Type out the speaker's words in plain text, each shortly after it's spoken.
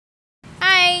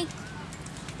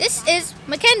This is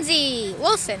Mackenzie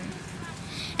Wilson,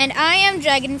 and I am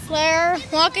Dragonflare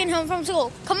walking home from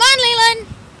school. Come on, Leland.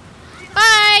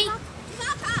 Bye.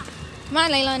 Come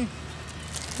on, Leland.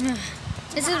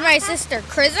 This is my sister,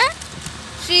 Kriza.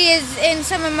 She is in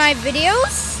some of my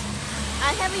videos.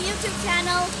 I have a YouTube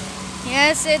channel.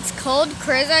 Yes, it's called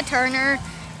Kriza Turner.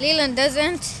 Leland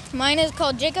doesn't. Mine is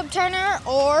called Jacob Turner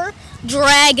or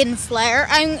Dragonflare.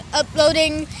 I'm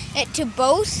uploading it to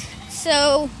both,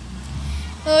 so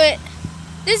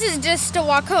this is just a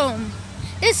walk home.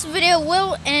 This video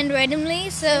will end randomly,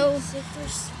 so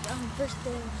First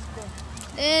day of school.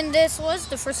 and this was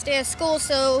the first day of school,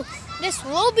 so this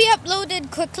will be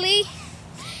uploaded quickly,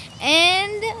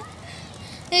 and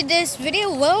this video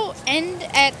will end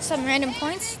at some random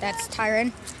points. That's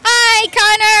Tyron. Hi,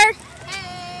 Connor.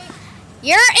 Hey!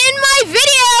 You're in my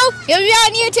video. You'll be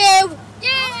on YouTube.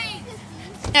 Yay!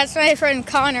 That's my friend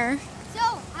Connor. So,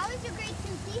 how was your grade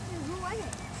 2 season? Who won it?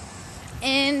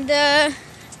 And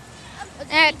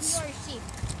that's Your sheep.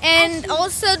 and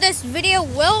also this video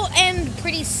will end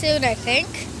pretty soon, I think,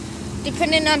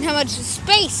 depending on how much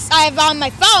space I have on my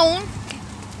phone.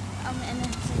 And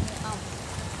then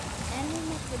ending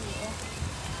the video.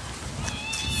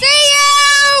 See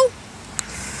you.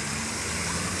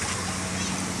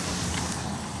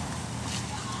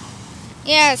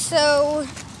 Yeah, so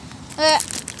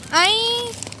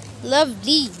I love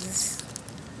these.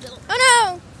 Oh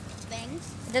no,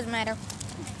 Things. it doesn't matter.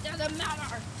 Doesn't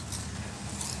matter.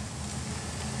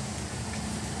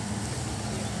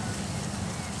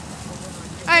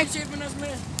 I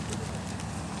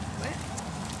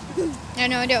have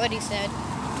no idea what he said.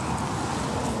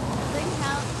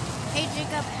 Hey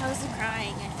Jacob, how's he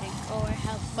crying? I think, or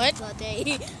how's What? the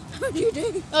day? How's your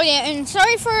day? Oh yeah, and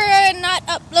sorry for not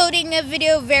uploading a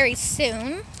video very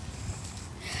soon.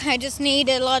 I just need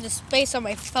a lot of space on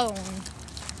my phone.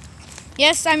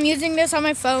 Yes, I'm using this on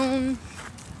my phone.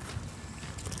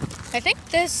 I think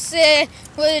this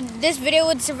video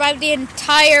would survive the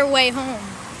entire way home.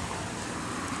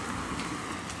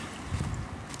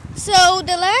 So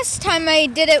the last time I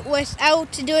did it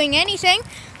without doing anything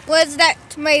was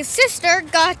that my sister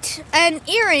got an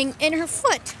earring in her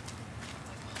foot.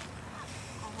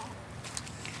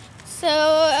 So,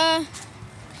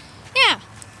 yeah.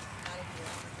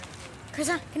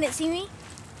 Kriza, can it see me?